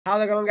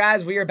How's it going,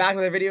 guys? We are back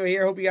with another video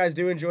here. Hope you guys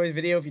do enjoy the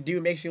video. If you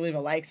do, make sure you leave a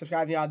like,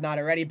 subscribe if you're not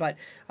already. But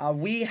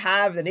we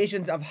have the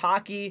Nations of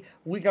Hockey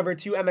week number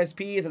 2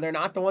 MSPs, and they're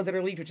not the ones that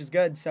are leaked, which is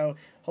good. So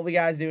hopefully you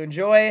guys do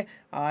enjoy.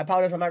 I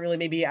apologize if I'm not really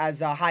maybe as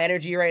high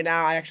energy right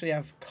now. I actually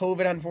have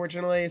COVID,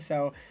 unfortunately,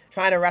 so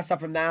trying to rest up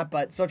from that,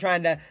 but still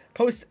trying to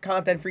post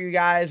content for you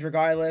guys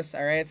regardless.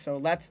 All right, so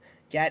let's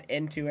get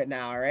into it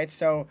now. All right,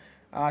 so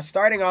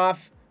starting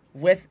off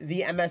with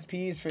the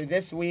MSPs for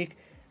this week.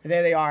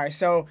 There they are.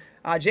 So,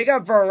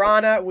 Jacob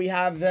Verana, we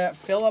have the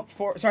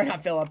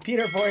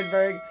Peter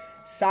Forsberg,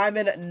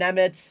 Simon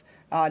Nemitz,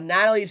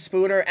 Natalie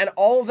Spooner, and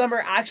all of them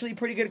are actually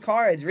pretty good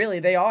cards.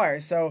 Really, they are.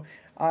 So,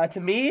 to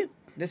me,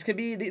 this could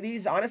be,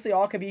 these honestly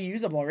all could be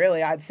usable,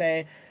 really, I'd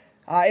say.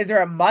 Is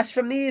there a must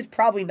from these?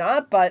 Probably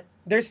not, but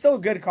they're still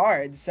good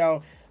cards.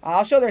 So,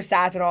 I'll show their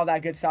stats and all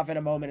that good stuff in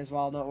a moment as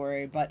well, don't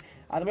worry. But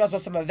then we also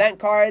have some event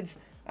cards.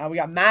 We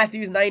got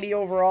Matthews, 90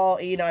 overall,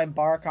 89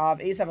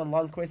 Barkov, 87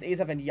 Lundqvist,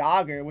 87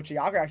 Yager, which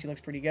Yager actually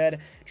looks pretty good.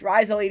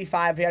 Drysdale,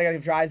 85. We got to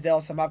give Drysdale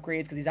some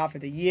upgrades because he's out for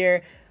the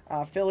year.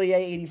 Fillier,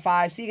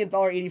 85.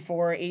 Siegenthaler,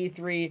 84.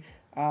 83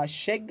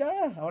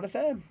 Shiga, I want to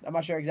say. I'm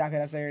not sure exactly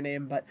how to say her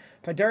name, but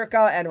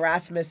Paderka and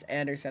Rasmus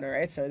Anderson, all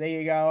right? So there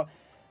you go.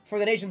 For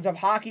the Nations of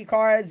Hockey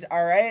cards,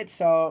 all right?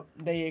 So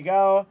there you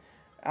go.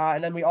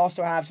 And then we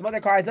also have some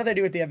other cards, nothing to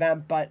do with the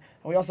event, but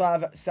we also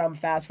have some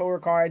fast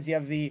forward cards. You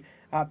have the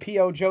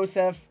P.O.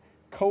 Joseph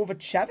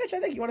Kovacevic, I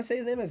think you want to say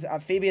his name is,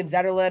 Fabian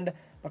Zetterlund,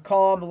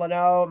 McCollum,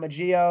 Leno,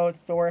 Maggio,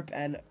 Thorpe,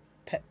 and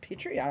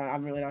Petrie.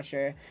 I'm really not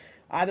sure.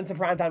 Then some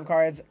primetime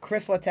cards,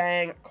 Chris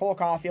Letang, Cole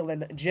Caulfield,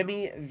 and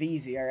Jimmy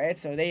Vesey, all right?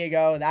 So there you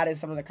go. That is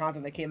some of the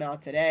content that came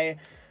out today.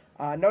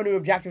 No new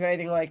objectives or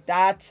anything like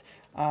that.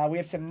 We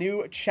have some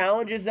new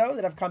challenges, though,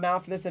 that have come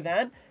out for this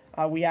event.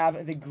 We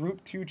have the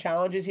Group 2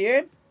 challenges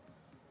here,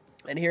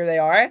 and here they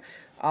are.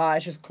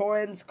 It's just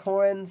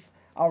coins,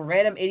 a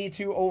random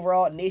 82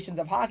 overall Nations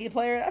of Hockey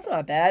player. That's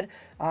not bad.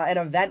 An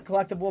event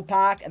collectible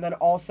pack, and then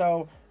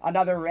also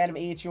another random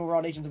 82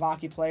 overall Nations of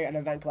Hockey player, and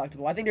event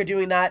collectible. I think they're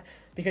doing that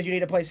because you need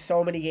to play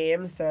so many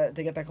games to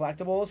get the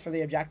collectibles for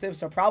the objectives.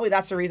 So probably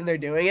that's the reason they're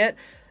doing it.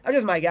 That's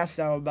just my guess,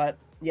 though. But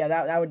yeah,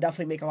 that would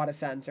definitely make a lot of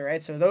sense. All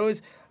right, so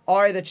those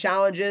are the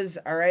challenges.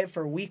 All right,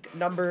 for week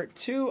number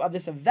 2 of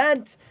this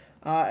event.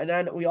 And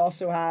then we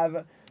also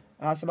have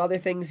some other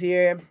things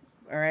here.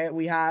 All right,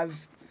 we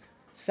have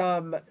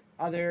some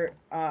other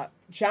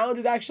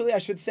challenges, actually. I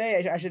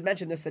should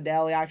mention this, the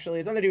daily, actually.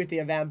 It's nothing to do with the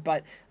event,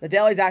 but the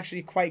daily is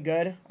actually quite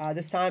good.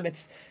 This time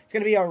it's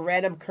going to be a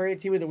random current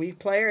team of the week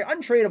player.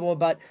 Untradeable,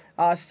 but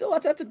still,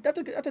 that's a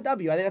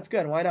W. I think that's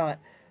good. Why not?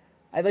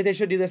 I think they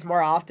should do this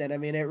more often. I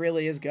mean, it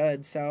really is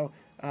good. So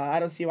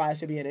I don't see why it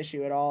should be an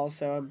issue at all.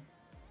 So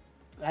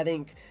I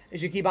think they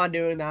should keep on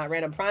doing that.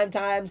 Random prime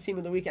times, team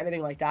of the week,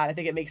 anything like that. I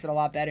think it makes it a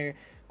lot better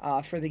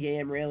for the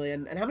game, really.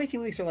 And how many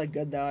team weeks are like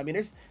good, though? I mean,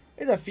 there's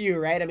a few,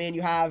 right? I mean,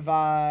 you have,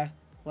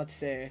 let's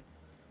see.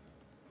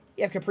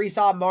 You have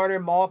Kaprizov, Marner,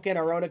 Malkin,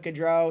 Arona,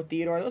 Gaudreau,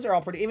 Theodore. Those are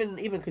all pretty, even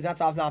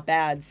Kuznetsov's not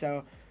bad,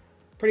 so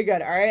pretty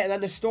good. All right, and then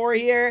the store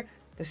here.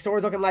 The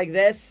store's looking like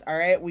this. All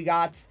right, we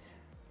got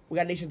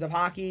Nations of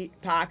Hockey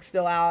pack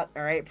still out.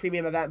 All right,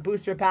 premium event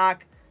booster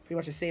pack, pretty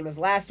much the same as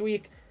last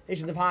week.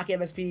 Nations of Hockey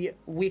MSP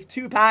week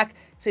 2 pack,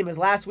 same as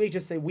last week,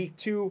 just the week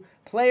 2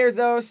 players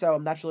though, so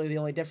that's really the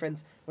only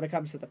difference when it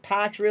comes to the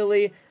packs,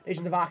 really.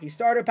 Nations of Hockey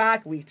starter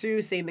pack, week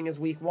 2, same thing as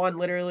week 1,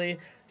 literally,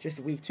 just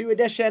a week 2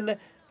 edition.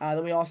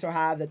 Then we also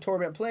have the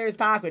tournament players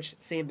pack, which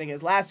same thing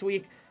as last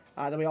week.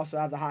 Then we also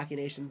have the Hockey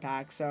Nation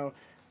pack, so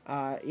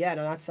yeah,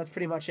 no, that's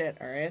pretty much it,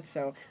 all right?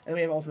 So, and then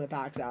we have ultimate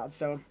packs out.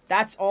 So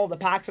that's all the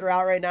packs that are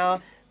out right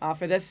now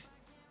for this,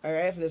 all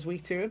right, for this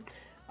week 2.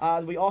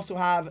 We also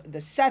have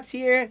the sets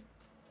here.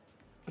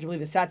 I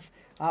believe the sets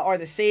are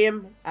the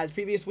same as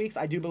previous weeks,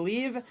 I do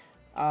believe.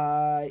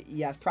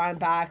 Yes, prime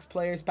packs,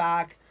 players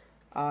pack,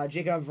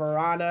 Jacob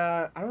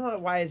Verana. I don't know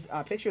why his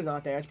picture's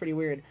not there. It's pretty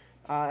weird.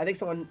 I think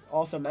someone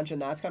also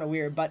mentioned that. It's kind of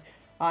weird. But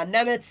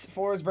Nemitz,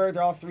 Forsberg,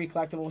 they're all 3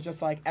 collectibles,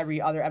 just like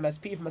every other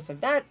MSP from this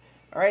event.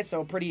 All right,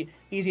 so pretty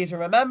easy to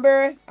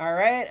remember. All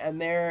right,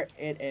 and there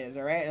it is.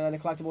 All right, and then the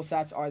collectible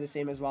sets are the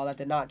same as well. That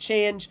did not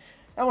change.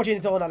 That won't change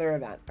until another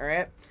event. All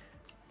right.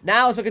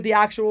 Now let's look at the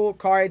actual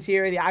cards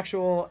here, the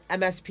actual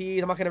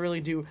MSPs. I'm not going to really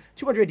do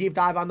too much of a deep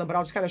dive on them, but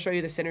I'll just kind of show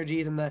you the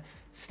synergies and the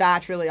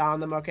stats really on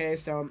them, okay?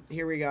 So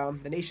here we go.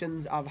 The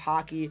Nations of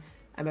Hockey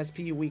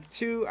MSP Week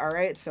 2. All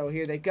right, so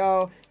here they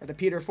go. Got the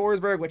Peter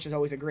Forsberg, which is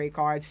always a great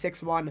card.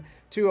 6'1",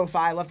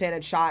 205,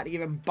 left-handed shot,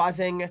 even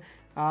buzzing,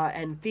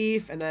 and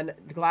Thief, and then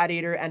the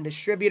Gladiator and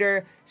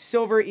Distributor.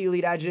 Silver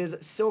Elite Edges,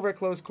 silver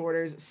Close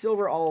Quarters,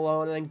 silver All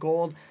Alone, and then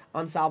gold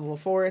Unsolvable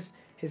Force.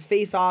 His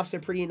face-offs are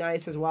pretty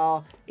nice as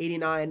well.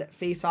 89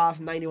 face-offs,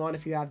 91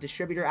 if you have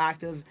Distributor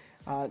active,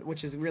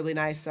 which is really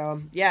nice.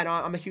 So, yeah, no,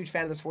 I'm a huge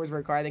fan of this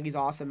Forsberg card. I think he's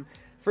awesome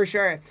for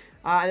sure.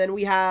 And then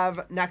we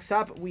have, next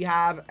up, we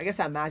have, I guess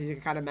that Matthews you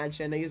can kind of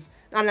mention. He's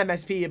not an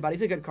MSP, but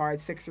he's a good card.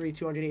 6'3",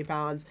 208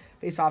 pounds.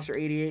 Face-offs are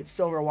 88.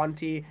 Silver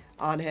 1T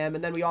on him.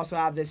 And then we also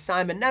have this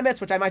Simon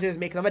Nemitz, which I might just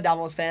make because I'm a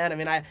Devils fan. I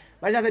mean, I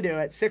might just have to do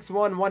it. 6'1",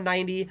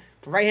 190.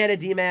 Right-handed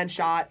D-man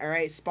shot. All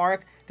right,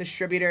 Spark,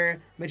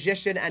 Distributor,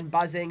 Magician, and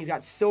Buzzing. He's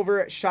got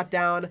Silver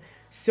Shutdown,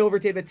 Silver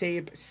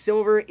Tape,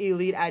 Silver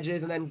Elite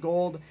Edges, and then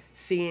Gold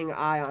Seeing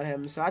Eye on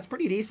him. So that's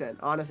pretty decent,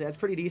 honestly. That's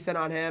pretty decent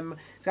on him.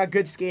 He's got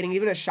good skating.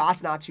 Even his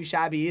shot's not too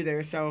shabby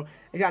either. So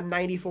he's got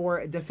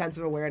 94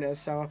 defensive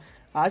awareness. So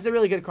it's a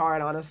really good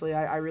card, honestly.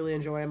 I really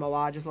enjoy him a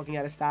lot just looking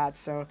at his stats.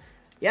 So,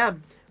 yeah.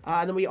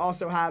 And then we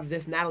also have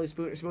this Natalie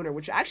Spooner,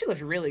 which actually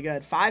looks really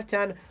good.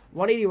 5'10",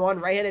 181,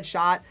 right-handed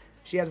shot.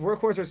 She has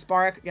Workhorse or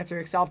Spark, gets her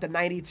Excel up to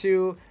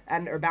 92,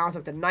 and her balance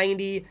up to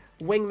 90.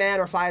 Wingman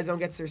or Fly Zone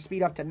gets her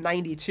speed up to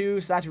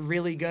 92, so that's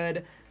really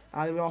good.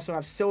 Then we also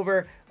have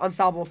Silver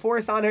Unstoppable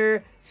Force on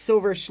her,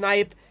 Silver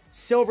Snipe,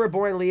 Silver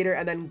Born Leader,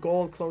 and then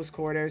Gold Close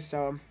Quarters.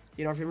 So,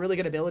 you know, really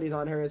good abilities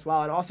on her as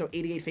well. And also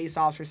 88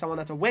 face-offs for someone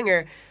that's a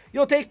winger.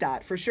 You'll take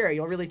that, for sure.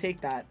 You'll really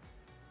take that.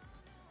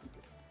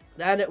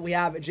 Then we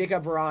have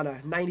Jacob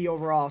Verana, 90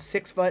 overall,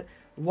 6 foot,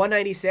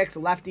 196,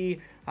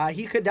 lefty.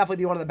 He could definitely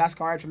be one of the best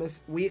cards from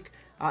this week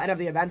and of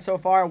the event so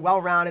far.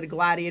 Well-rounded,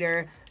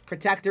 Gladiator,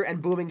 Protector,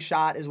 and Booming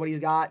Shot is what he's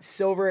got.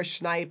 Silver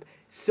Snipe,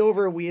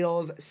 Silver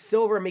Wheels,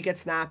 Silver Make It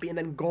Snappy, and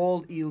then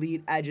Gold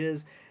Elite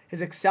Edges.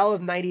 His Excel is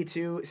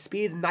 92,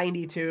 Speed's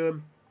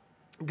 92.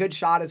 Good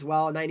shot as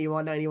well,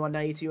 91, 91,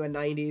 92, and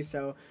 90.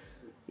 So,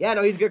 yeah,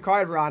 no, he's a good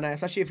card, Verana.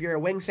 Especially if you're a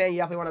Wings fan, you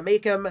definitely want to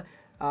make him.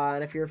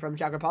 And if you're from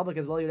Czech Republic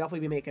as well, you'll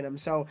definitely be making them.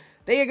 So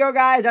there you go,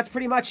 guys. That's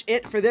pretty much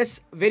it for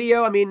this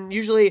video. I mean,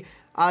 usually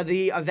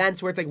the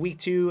events where it's like week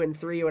 2 and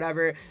 3 or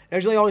whatever,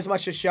 there's really only so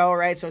much to show,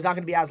 right? So it's not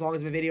going to be as long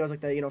as the video as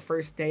like the,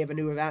 first day of a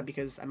new event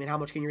because, I mean, how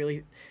much can you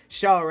really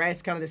show, right?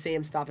 It's kind of the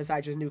same stuff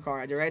besides just new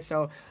cards, right?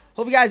 So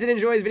hope you guys did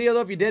enjoy this video,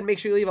 though. If you did, make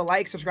sure you leave a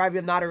like, subscribe if you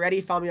have not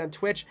already. Follow me on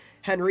Twitch,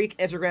 Henreek,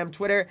 Instagram,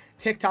 Twitter,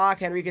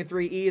 TikTok, Henreek with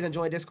 3 E's, and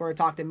join Discord,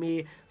 talk to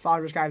me, follow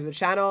and subscribe to the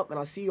channel, and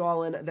I'll see you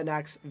all in the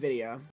next video.